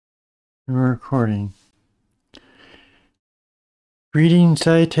We're recording. Greetings,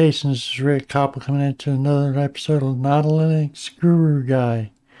 salutations. This is Rick Koppel coming into another episode of Not a Linux Guru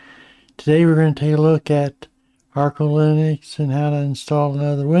Guy. Today we're going to take a look at Arco Linux and how to install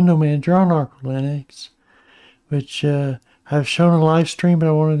another window manager on Arco Linux, which I've shown a live stream, but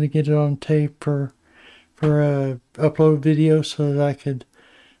I wanted to get it on tape for a upload video so that I could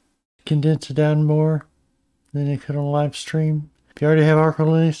condense it down more than it could on live stream. If you already have Arco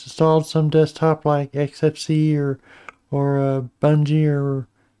Linux installed, some desktop like XFC or Bungie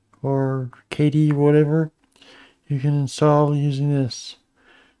or KD, whatever, you can install using this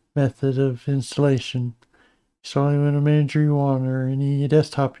method of installation. Install any window manager you want or any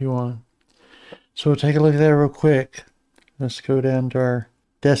desktop you want. So we'll take a look at that real quick. Let's go down to our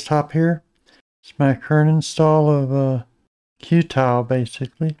desktop here. It's my current install of Qtile,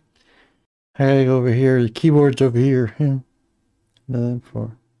 basically. I gotta go over here. The keyboard's over here. Nothing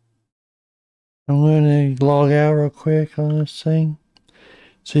for. I'm going to log out real quick on this thing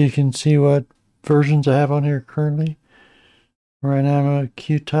so you can see what versions I have on here currently. Right now I'm on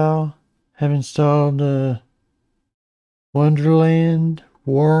Qtile. Have installed Wonderland,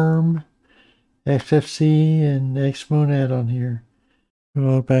 Worm, XFC, and Xmonad on here.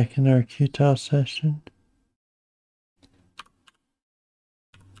 We'll go back in our Qtile session.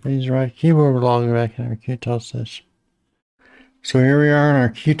 These right keyboard, we're logging back in our Qtile session. So here we are on our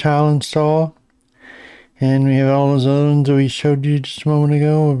Qtile install. And we have all those other ones that we showed you just a moment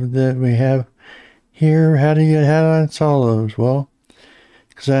ago that we have here. How do I install those? Well,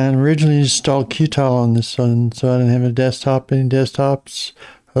 because I originally installed Qtile on this one, so I didn't have any desktops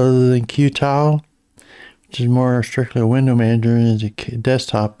other than Qtile, which is more strictly a window manager and is a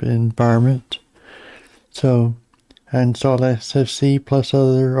desktop environment. So I installed SFC plus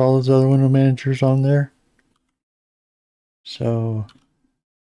all those other window managers on there. So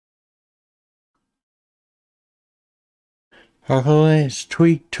Arco Linux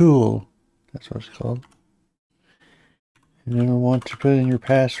Tweak Tool, that's what it's called. And then you'll want to put in your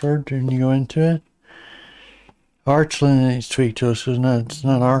password and you go into it. Arch Linux Tweak Tool, so it's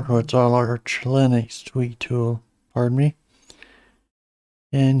not Arco, it's all Arch Linux Tweak Tool, pardon me.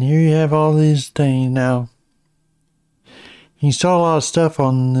 And here you have all these things. Now, you install a lot of stuff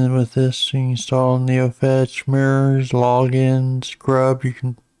with this. You can install NeoFetch, mirrors, logins, grub. You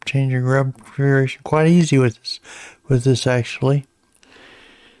can change your grub configuration quite easy with this actually.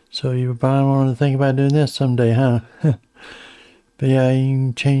 So you might want to think about doing this someday, huh? But yeah, you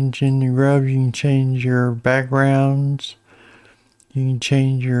can change in your grub, you can change your backgrounds, you can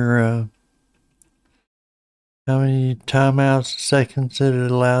change your how many timeouts, seconds that it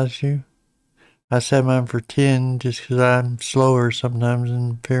allows you. I set mine for 10 just because I'm slower sometimes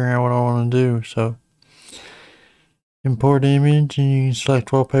in figuring out what I want to do. So import image and you can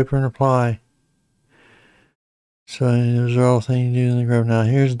select wallpaper and apply. So those are all things you do in the grub. Now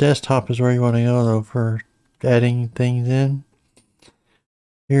here's desktop is where you want to go though for adding things in.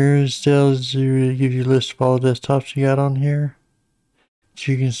 Here's tells you, give you a list of all the desktops you got on here that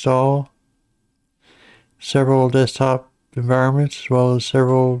you can install. Several desktop environments as well as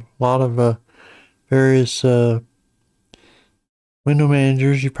a lot of various window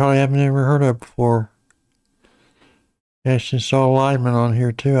managers you probably haven't ever heard of before. You actually install alignment on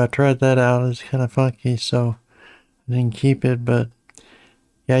here too. I tried that out. It's kind of funky, so I didn't keep it. But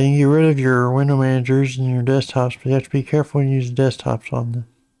yeah, you can get rid of your window managers and your desktops, but you have to be careful when you use desktops on them.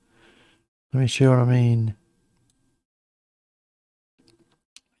 Let me show you what I mean.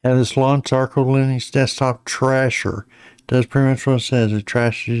 Yeah, this launch Arco Linux Desktop Trasher. It does pretty much what it says. It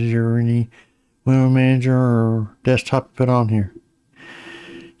trashes your any window manager or desktop you put on here.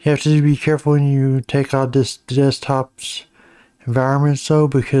 You have to be careful when you take out this desktop's environments though,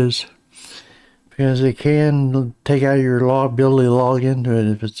 because it can take out your ability to log into it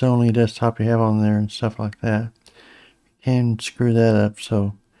if it's the only desktop you have on there and stuff like that. It can screw that up, so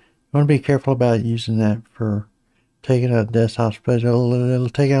you want to be careful about using that for taking out desktops, but it'll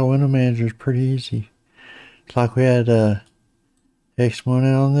take out window managers pretty easy. It's like we had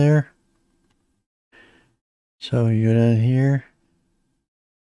Xmonad on there. So you go down here.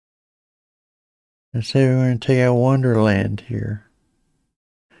 Let's say we're going to take out Wonderland here.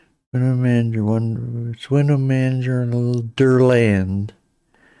 Window manager, it's window manager and a little Durland.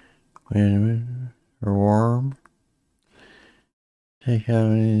 Wait a minute. Or Worm. Take out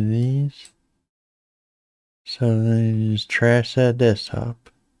any of these. So then you just trash that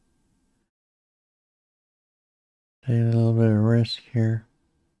desktop. Take a little bit of risk here.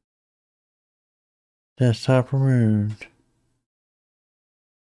 Desktop removed.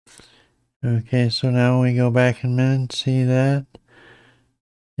 Okay, so now we go back in a minute and see that.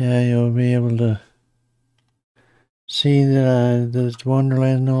 Yeah, you'll be able to see that the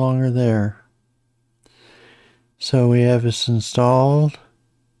Wonderland no longer there. So we have this installed.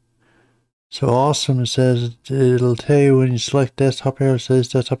 So awesome, it says it'll tell you when you select desktop here, it says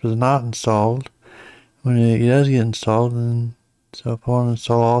desktop is not installed. When it does get installed, then so if I want to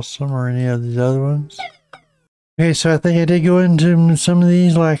install awesome or any of these other ones. Okay, so I think I did go into some of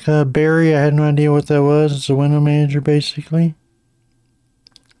these, like Barry. I had no idea what that was. It's a window manager, basically.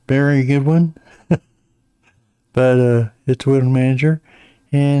 Very good one. But it's a window manager.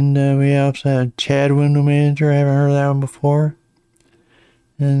 And we also have Chad window manager. I haven't heard of that one before.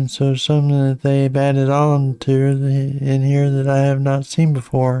 And so something that they've added on to in here that I have not seen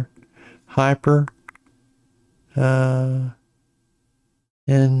before. Hyper.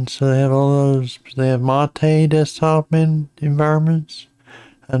 And so they have all those. They have Mate desktop environments.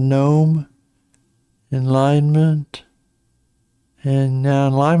 A GNOME. Enlightenment. And now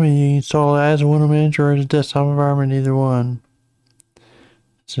in Enlightenment you can install it as a window manager or as a desktop environment, either one.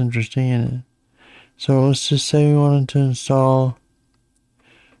 It's interesting, isn't it? So let's just say we wanted to install,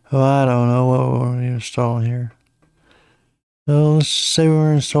 oh, I don't know what we want to install here. Well, let's say we want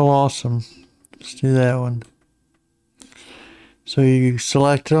to install Awesome. Let's do that one. So you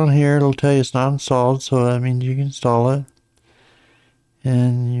select it on here, it'll tell you it's not installed, so that means you can install it.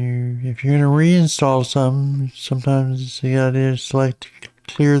 And if you're going to reinstall something, sometimes the idea is select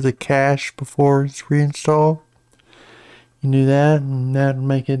clear the cache before it's reinstalled. You can do that, and that'll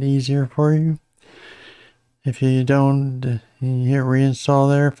make it easier for you. If you don't, you hit reinstall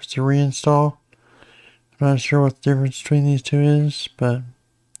there if it's a reinstall. I'm not sure what the difference between these two is, but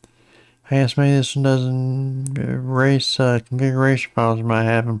I guess maybe this one doesn't erase configuration files you might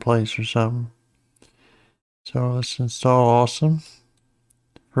have in place or something. So let's install Awesome.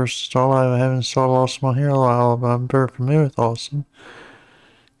 First install, I haven't installed Awesome on here a while, but I'm very familiar with Awesome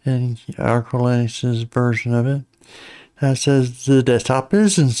and Arco Linux's version of it. Now it says the desktop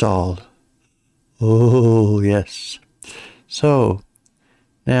is installed. Oh, yes. So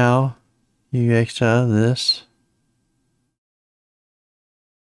now you exit out of this.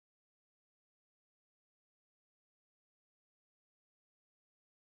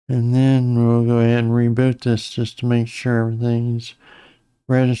 And then we'll go ahead and reboot this just to make sure everything's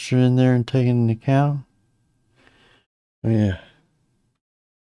registered in there and taken into account. Oh, yeah.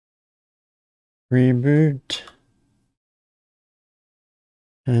 Reboot.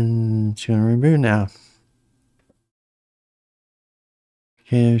 And it's going to reboot now.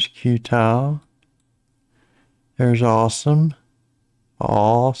 Okay, there's Qtile. There's Awesome.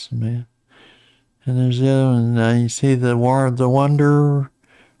 Awesome, man. And there's the other one. Now you see the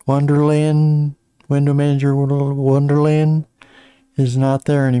Wonderland window manager Wonderland is not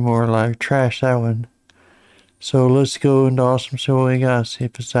there anymore. Like trash that one. So let's go into Awesome, see what we got, see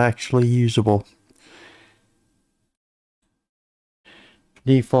if it's actually usable.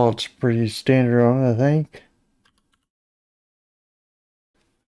 Default's pretty standard on it, I think.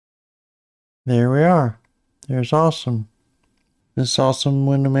 There we are. There's Awesome. This Awesome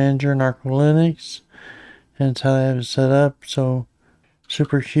window manager in Arco Linux. And it's how I have it set up. So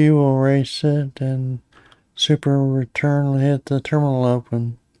Super Q will erase it and Super Return will hit the terminal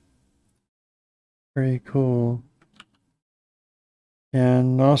open. Pretty cool.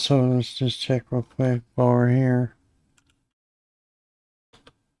 And also, let's just check real quick while we're here.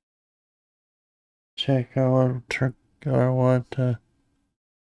 Check out what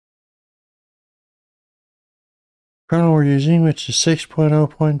kernel we're using, which is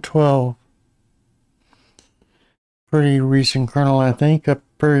 6.0.12. Pretty recent kernel, I think.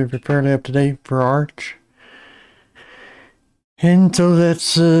 Fairly up to date for Arch. And so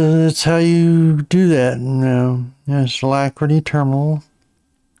that's how you do that. Now, there's Alacrity terminal.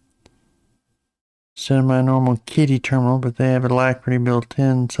 Instead of my normal Kitty terminal, but they have Alacrity built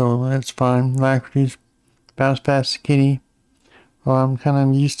in, so that's fine. Alacrity's about as fast as Kitty. Well, I'm kind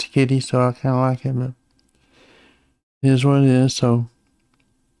of used to Kitty, so I kind of like it, but it is what it is. So,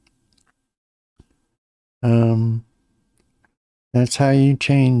 that's how you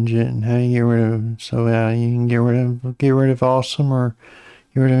change it and how you get rid of it. So you can get rid of Awesome or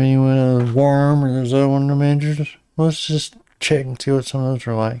get rid of any one of those Worm or those other window managers. Let's just check and see what some of those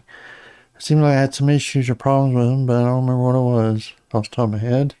are like. It seemed like I had some issues or problems with them, but I don't remember what it was off the top of my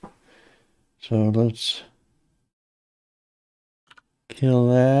head. So let's kill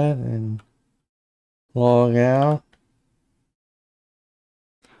that and log out.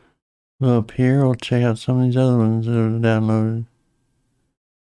 Go up here, we'll check out some of these other ones that are downloaded.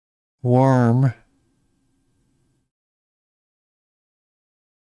 Worm.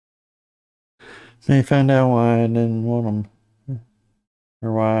 May find out why I didn't want them.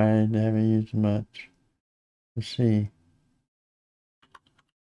 or why I haven't used much. Let's see.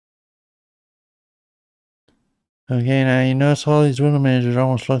 Okay, now you notice all these window managers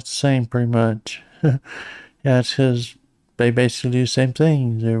almost look the same pretty much. Yeah, it's because they basically do the same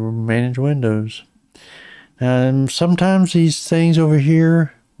thing. They manage windows. And sometimes these things over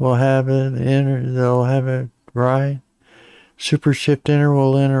here will have it they'll have it right. Super Shift Enter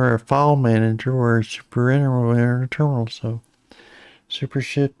will enter a file manager, where Super Enter will enter a terminal. So Super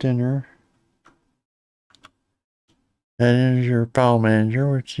Shift Enter, that enters your file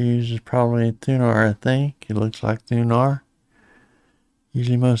manager, which uses probably Thunar, I think. It looks like Thunar.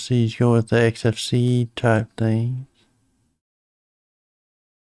 Usually most of these go with the XFC type thing.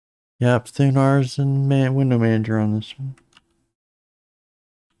 Yep, Thunar's and window manager on this one.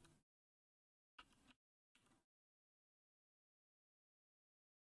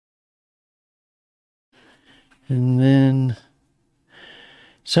 And then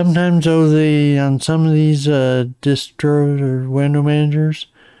sometimes on some of these distros or window managers,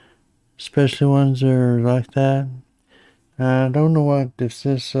 especially ones that are like that, I don't know what if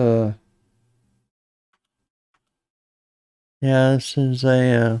this yeah, this is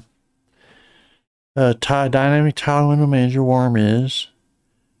a dynamic tile window manager worm is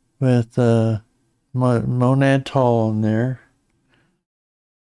with monad tall in there.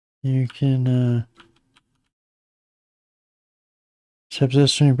 You can except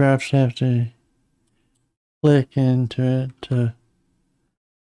this one you perhaps have to click into it.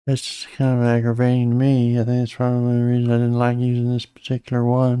 It's kind of aggravating to me. I think that's probably the reason I didn't like using this particular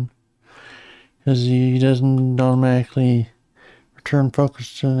one, because he doesn't automatically return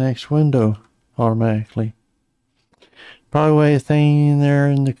focus to the next window automatically. Probably a thing in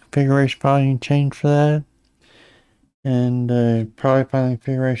there in the configuration file you can change for that. And probably find the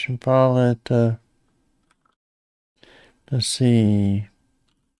configuration file that, let's see,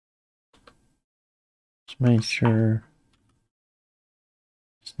 let's make sure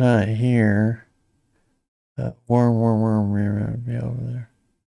it's not here. Worm, be over there.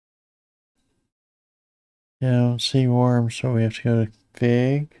 Yeah, I don't see worm, so we have to go to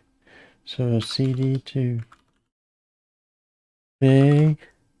config. So CD to big,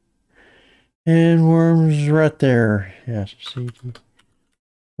 and worms right there. Yes, CD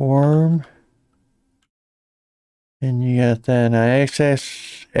worm, and you got that now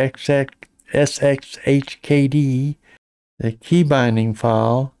SXHKD, the key binding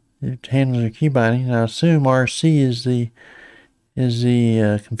file. It handles the key binding. I assume RC is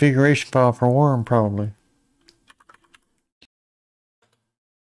the configuration file for worm, probably.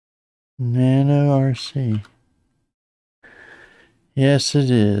 Nano RC. Yes, it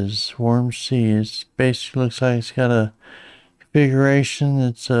is. Worm C. It basically looks like it's got a configuration.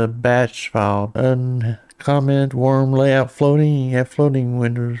 It's a batch file. Comment worm layout floating. You have floating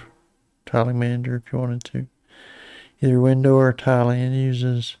windows tiling manager if you wanted to. Either window or tiling. It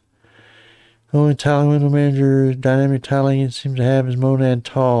uses the only tiling window manager dynamic tiling it seems to have is monad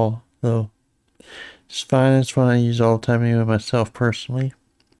tall, though. It's fine. That's one I use all the time anyway myself personally.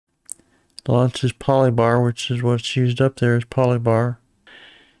 Launch is polybar, which is what's used up there is polybar.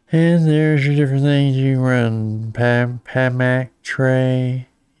 And there's your different things you can run. PAMAC tray,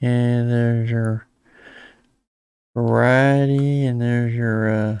 and there's your variety, and there's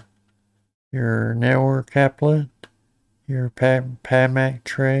your network applet, your PAMAC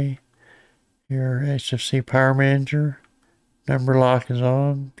tray, your HFC power manager, number lock is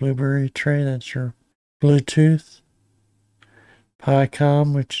on, Blueberry tray, that's your Bluetooth,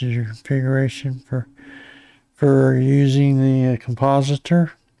 PyCom, which is your configuration for using the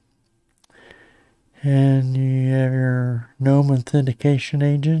compositor. And you have your GNOME authentication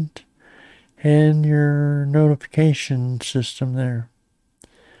agent and your notification system there,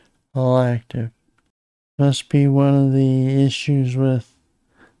 all active. Must be one of the issues with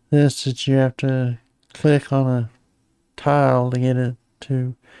this that you have to click on a tile to get it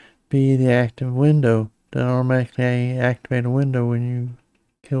to be the active window. That automatically activate a window when you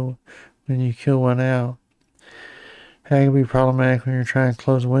kill one out. That can be problematic when you're trying to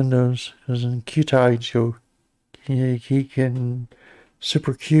close windows, because in Qtile you just go, he can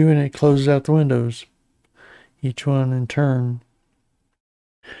super Q and it closes out the windows, each one in turn.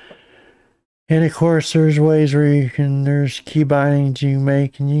 And of course there's ways where there's key bindings you can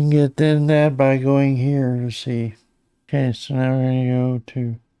make, and you can get then that by going here to see. Okay, so now we're going to go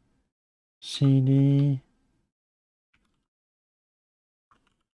to CD.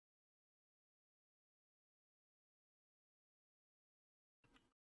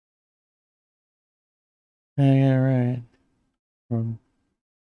 I got it right. From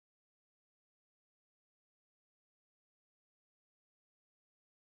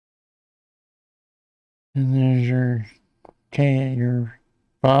And there's your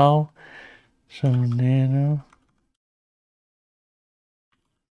file. So nano.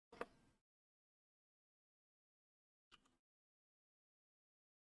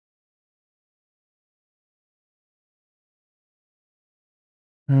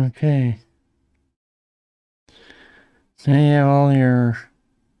 Okay. Now you have all your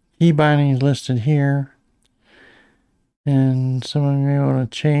key bindings listed here. And some of you may want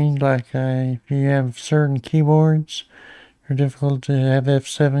to change, like if you have certain keyboards are difficult to have F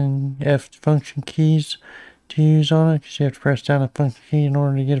function keys to use on it, because you have to press down a function key in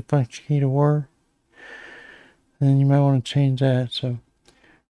order to get a function key to work. Then you might want to change that. So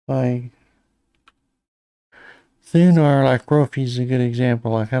like Thunar, like Rofi is a good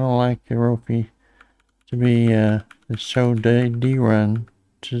example. Like I don't like the Rofi to be the show D run,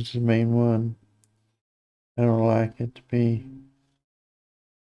 which is the main one. I don't like it to be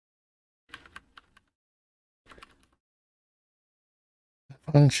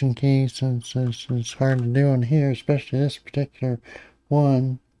function key, since it's hard to do on here, especially this particular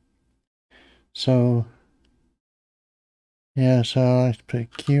one. So yeah, so I like to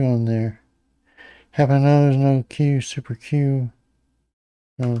put Q on there. Happen to know there's no Q, super Q,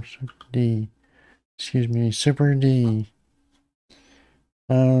 no super D. Excuse me, super D.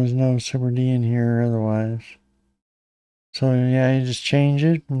 There's no super D in here otherwise. So yeah, you just change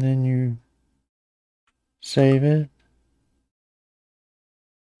it and then you save it.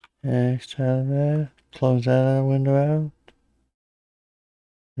 X out of that. Close that window out.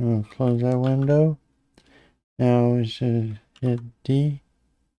 We'll close that window. Now we should hit D.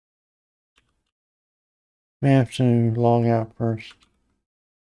 We have to log out first.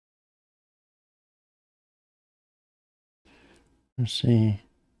 Let's see.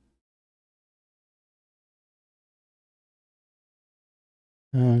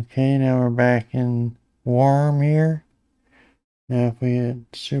 Okay, now we're back in warm here. Now if we hit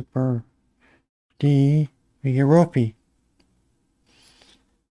super D, we get ropey.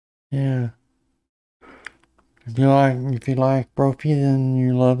 Yeah. If you like ropey, then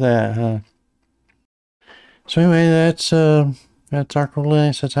you love that, huh? So anyway, that's Arco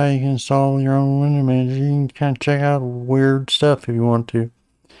Linux. That's how you can install your own window manager. You can kind of check out weird stuff if you want to.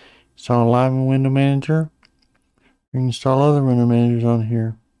 Install a live window manager. You can install other window managers on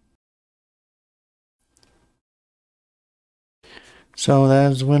here. So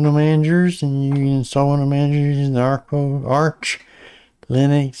that's window managers, and you can install window managers using the Arch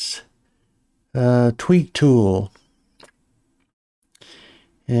Linux tweak tool.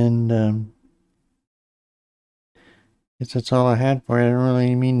 And I guess that's all I had for you. I don't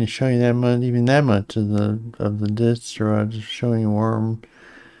really mean to show you that much, even that much of the distro. I was just showing you worm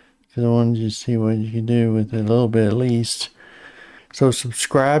because I wanted you to see what you can do with it a little bit at least. So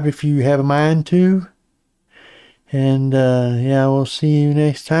subscribe if you have a mind to. And yeah, we'll see you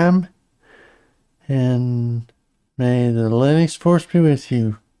next time. And may the Linux force be with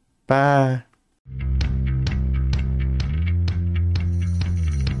you. Bye.